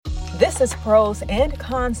This is Prose and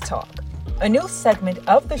Cons Talk, a new segment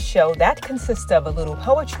of the show that consists of a little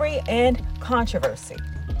poetry and controversy.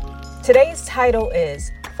 Today's title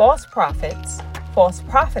is False Prophets, False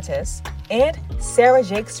Prophetess, and Sarah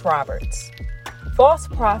Jakes Roberts. False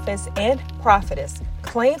prophets and prophetess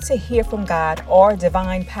claim to hear from God or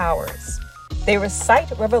divine powers. They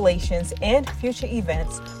recite revelations and future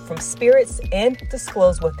events from spirits and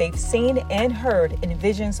disclose what they've seen and heard in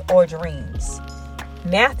visions or dreams.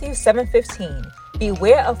 Matthew 7:15.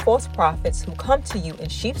 Beware of false prophets who come to you in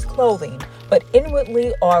sheep's clothing, but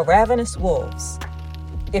inwardly are ravenous wolves.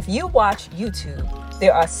 If you watch YouTube,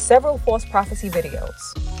 there are several false prophecy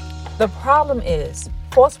videos. The problem is,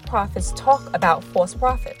 false prophets talk about false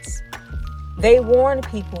prophets. They warn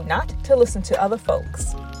people not to listen to other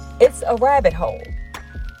folks. It's a rabbit hole.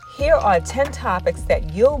 Here are 10 topics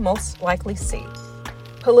that you'll most likely see.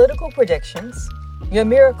 Political predictions, your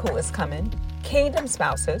miracle is coming, kingdom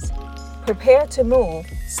spouses, prepare to move,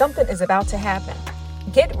 something is about to happen.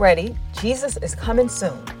 Get ready, Jesus is coming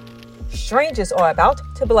soon. Strangers are about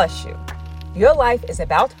to bless you. Your life is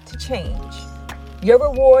about to change. Your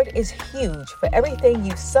reward is huge for everything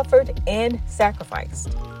you've suffered and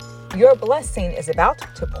sacrificed. Your blessing is about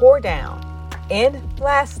to pour down. And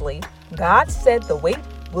lastly, God said the wait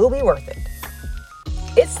will be worth it.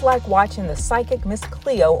 It's like watching the psychic Miss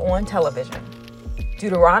Cleo on television.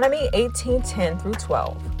 Deuteronomy 18:10 through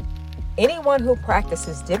 12. Anyone who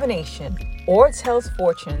practices divination or tells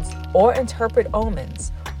fortunes or interpret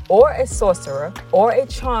omens, or a sorcerer or a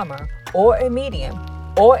charmer or a medium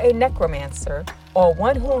or a necromancer or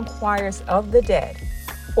one who inquires of the dead,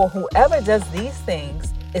 for whoever does these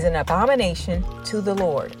things is an abomination to the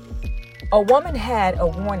Lord. A woman had a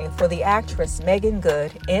warning for the actress Megan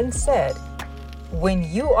Good and said, when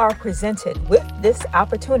you are presented with this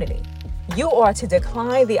opportunity, you are to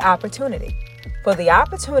decline the opportunity, for the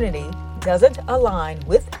opportunity doesn't align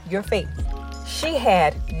with your faith. She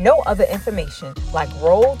had no other information like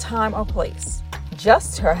role, time, or place.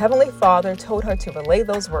 Just her Heavenly Father told her to relay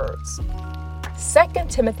those words. 2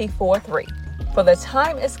 Timothy 4:3. For the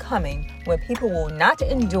time is coming when people will not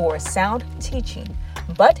endure sound teaching,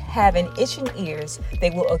 but having itching ears,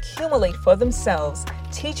 they will accumulate for themselves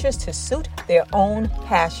teachers to suit their own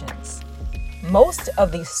passions. Most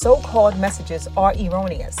of these so-called messages are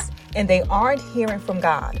erroneous, and they aren't hearing from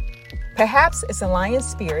God. Perhaps it's a lying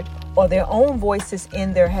spirit or their own voices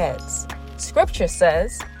in their heads. Scripture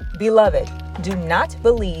says, Beloved, do not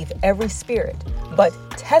believe every spirit, but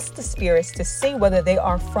test the spirits to see whether they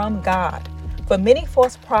are from God. For many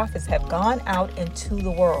false prophets have gone out into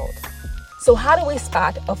the world. So how do we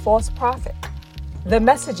spot a false prophet? The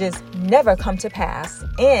messages never come to pass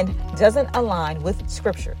and doesn't align with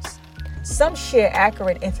scriptures. Some share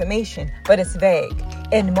accurate information, but it's vague,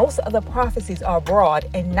 and most of the prophecies are broad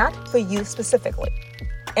and not for you specifically.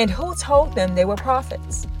 And who told them they were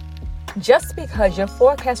prophets? Just because your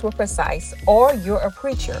forecasts were precise or you're a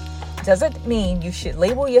preacher doesn't mean you should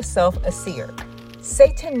label yourself a seer.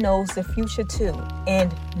 Satan knows the future too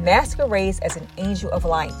and masquerades as an angel of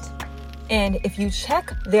light. And if you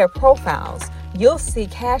check their profiles, you'll see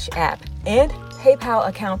Cash App and PayPal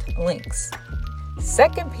account links.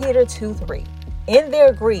 2 Peter 2:3. In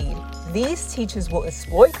their greed, these teachers will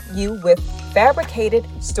exploit you with fabricated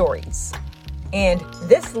stories. And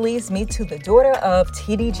this leads me to the daughter of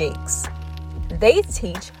T.D. Jakes. They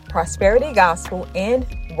teach prosperity gospel and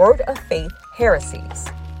word of faith heresies.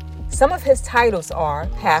 Some of his titles are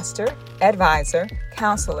pastor, advisor,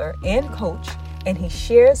 counselor, and coach, and he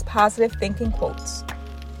shares positive thinking quotes.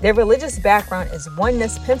 Their religious background is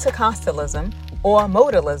oneness Pentecostalism or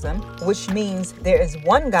modalism, which means there is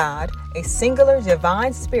one God, a singular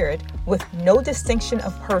divine spirit with no distinction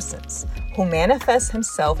of persons, who manifests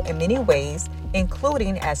himself in many ways,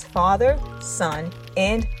 including as Father, Son,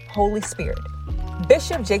 and Holy Spirit.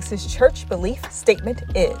 Bishop Jakes' church belief statement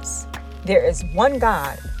is, there is one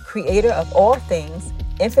God, creator of all things,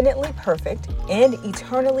 infinitely perfect, and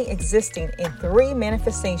eternally existing in three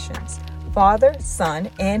manifestations, Father, Son,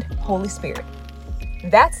 and Holy Spirit.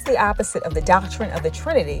 That's the opposite of the doctrine of the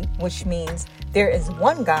Trinity, which means there is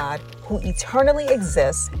one God who eternally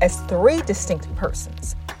exists as three distinct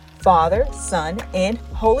persons, Father, Son, and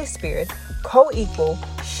Holy Spirit, co-equal,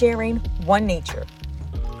 sharing one nature.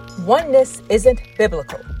 Oneness isn't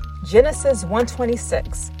biblical. Genesis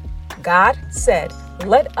 1:26. God said,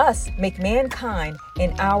 let us make mankind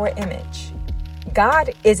in our image.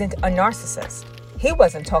 God isn't a narcissist. He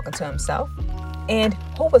wasn't talking to himself. And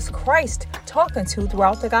who was Christ talking to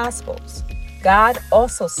throughout the Gospels? God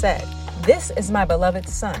also said, this is my beloved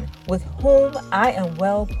Son, with whom I am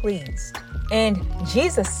well pleased. And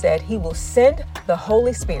Jesus said he will send the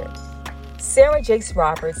Holy Spirit. Sarah Jakes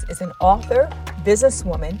Roberts is an author,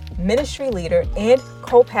 businesswoman, ministry leader, and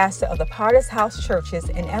co-pastor of the Potter's House churches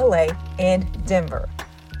in LA and Denver.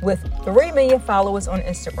 With 3 million followers on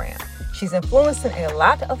Instagram, she's influencing a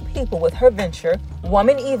lot of people with her venture,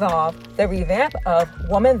 Woman Evolve, the revamp of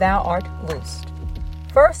Woman Thou Art Loosed.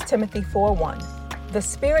 1 Timothy 4:1. The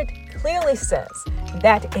Spirit clearly says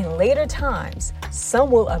that in later times, some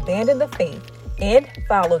will abandon the faith and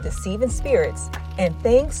follow deceiving spirits and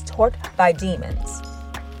things taught by demons.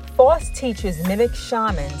 False teachers mimic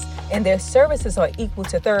shamans, and their services are equal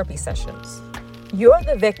to therapy sessions. You're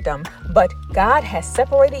the victim, but God has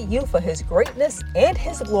separated you for his greatness and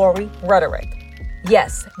his glory rhetoric.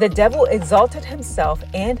 Yes, the devil exalted himself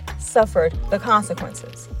and suffered the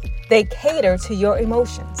consequences. They cater to your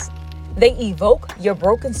emotions. They evoke your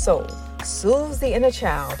broken soul, soothe the inner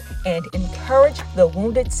child, and encourage the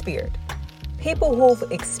wounded spirit. People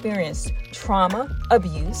who've experienced trauma,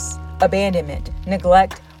 abuse, abandonment,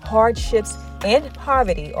 neglect, hardships, and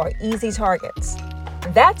poverty are easy targets.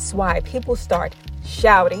 That's why people start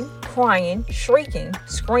shouting, crying, shrieking,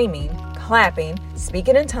 screaming, clapping,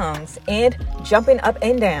 speaking in tongues, and jumping up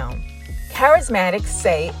and down. Charismatics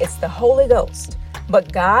say it's the Holy Ghost,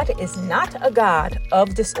 but God is not a God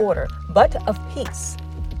of disorder, but of peace.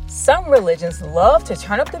 Some religions love to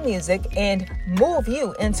turn up the music and move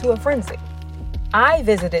you into a frenzy. I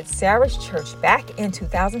visited Sarah's church back in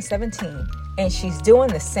 2017, and she's doing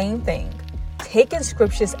the same thing, taking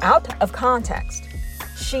scriptures out of context.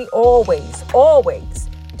 She always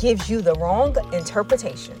gives you the wrong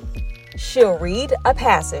interpretation. She'll read a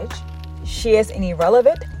passage, shares an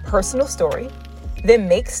irrelevant personal story, then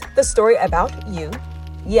makes the story about you.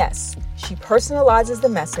 Yes, she personalizes the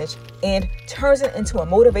message and turns it into a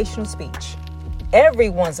motivational speech.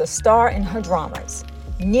 Everyone's a star in her dramas,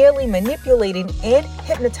 nearly manipulating and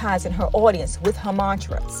hypnotizing her audience with her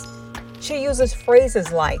mantras. She uses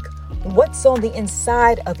phrases like, what's on the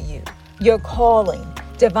inside of you, your calling,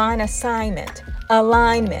 divine assignment,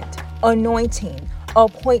 alignment, anointing,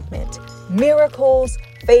 appointment, miracles,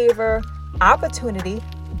 favor, opportunity,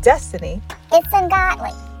 destiny. It's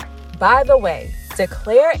ungodly. By the way,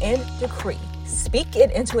 declare and decree, speak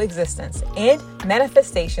it into existence, and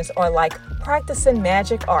manifestations are like practicing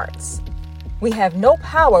magic arts. We have no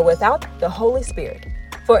power without the Holy Spirit,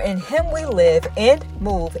 for in him we live and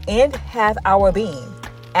move and have our being.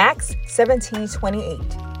 Acts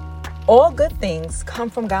 17:28. All good things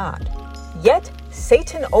come from God, yet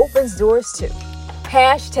Satan opens doors too.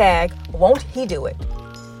 Hashtag won't he do it.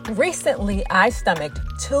 Recently, I stomached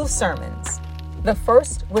 2 sermons. The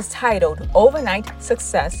first was titled Overnight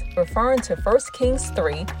Success, referring to 1 Kings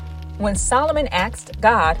 3, when Solomon asked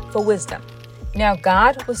God for wisdom. Now,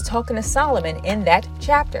 God was talking to Solomon in that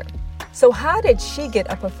chapter. So how did she get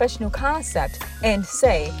a professional concept and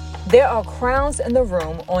say, there are crowns in the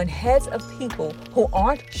room on heads of people who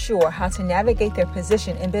aren't sure how to navigate their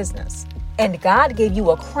position in business, and God gave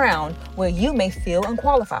you a crown where you may feel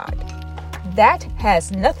unqualified? That has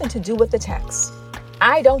nothing to do with the text.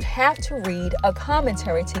 I don't have to read a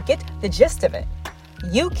commentary to get the gist of it.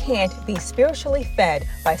 You can't be spiritually fed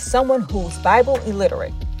by someone who's Bible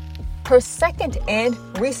illiterate. Her second and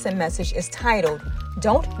recent message is titled,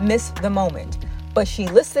 Don't Miss the Moment, but she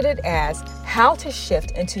listed it as How to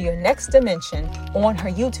Shift into Your Next Dimension on her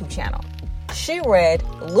YouTube channel. She read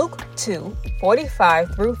Luke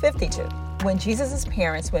 2:45 through 52, when Jesus'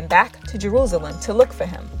 parents went back to Jerusalem to look for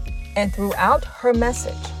him. And throughout her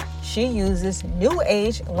message, she uses New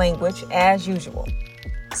Age language as usual.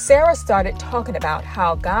 Sarah started talking about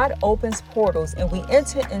how God opens portals and we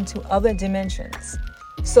enter into other dimensions.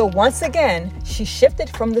 So once again, she shifted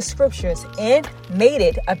from the scriptures and made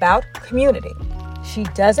it about community. She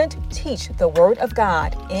doesn't teach the word of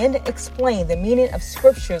God and explain the meaning of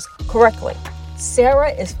scriptures correctly.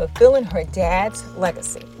 Sarah is fulfilling her dad's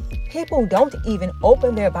legacy. People don't even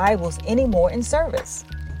open their Bibles anymore in service,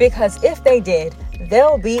 because if they did,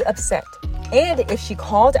 they'll be upset. And if she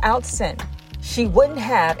called out sin, she wouldn't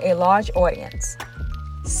have a large audience.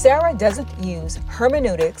 Sarah doesn't use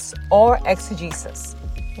hermeneutics or exegesis.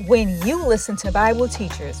 When you listen to Bible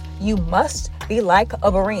teachers, you must be like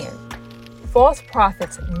a Berean. False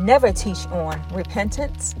prophets never teach on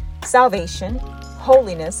repentance, salvation,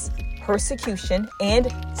 holiness, persecution,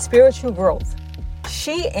 and spiritual growth.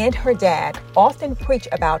 She and her dad often preach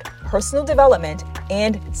about personal development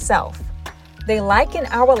and self. They liken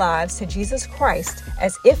our lives to Jesus Christ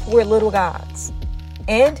as if we're little gods.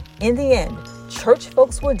 And in the end, church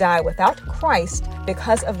folks will die without Christ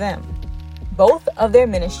because of them. Both of their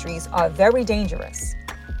ministries are very dangerous.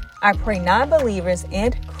 I pray non-believers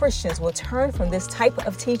and Christians will turn from this type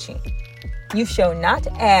of teaching. You shall not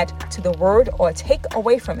add to the word or take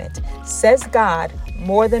away from it, says God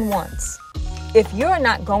more than once. If you're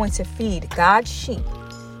not going to feed God's sheep,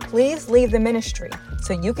 please leave the ministry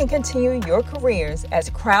so you can continue your careers as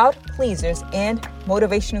crowd pleasers and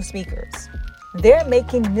motivational speakers. They're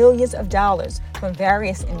making millions of dollars from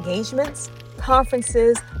various engagements,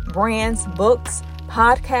 conferences, brands, books,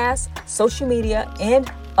 podcasts, social media,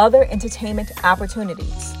 and other entertainment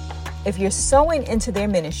opportunities. If you're sowing into their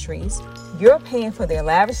ministries, you're paying for their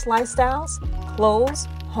lavish lifestyles, clothes,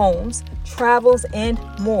 homes, travels, and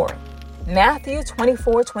more. Matthew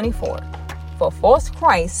 24:24. For false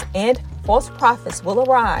Christs and false prophets will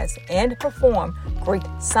arise and perform great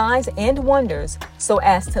signs and wonders so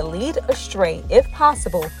as to lead astray, if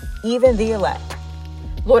possible, even the elect.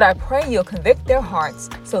 Lord, I pray you'll convict their hearts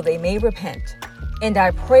so they may repent. And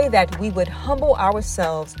I pray that we would humble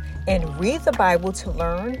ourselves and read the Bible to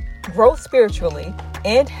learn, grow spiritually,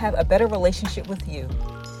 and have a better relationship with you.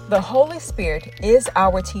 The Holy Spirit is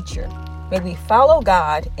our teacher. May we follow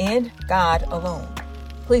God and God alone.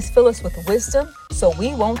 Please fill us with wisdom so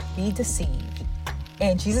we won't be deceived.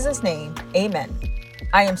 In Jesus' name, amen.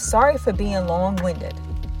 I am sorry for being long-winded.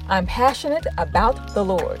 I'm passionate about the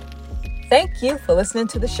Lord. Thank you for listening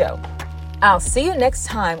to the show. I'll see you next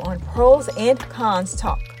time on Pros and Cons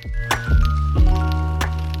Talk.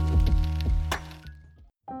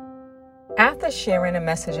 After sharing a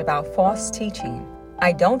message about false teaching,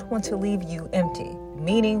 I don't want to leave you empty,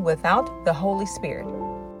 meaning without the Holy Spirit.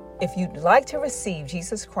 If you'd like to receive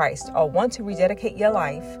Jesus Christ or want to rededicate your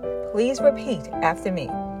life, please repeat after me.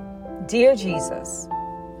 Dear Jesus,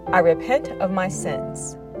 I repent of my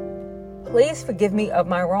sins. Please forgive me of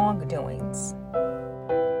my wrongdoings.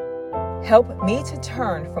 Help me to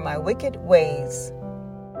turn from my wicked ways.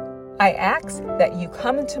 I ask that you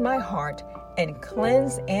come into my heart and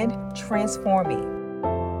cleanse and transform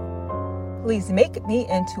me. Please make me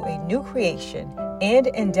into a new creation and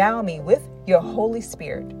endow me with your Holy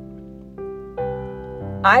Spirit.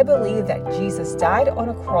 I believe that Jesus died on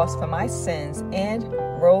a cross for my sins and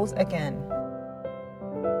rose again.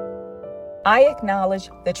 I acknowledge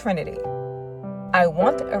the Trinity. I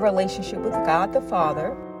want a relationship with God the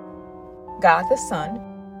Father, God the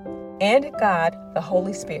Son, and God the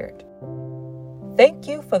Holy Spirit. Thank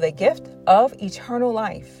you for the gift of eternal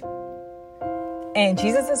life. In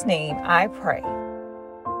Jesus' name I pray.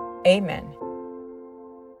 Amen.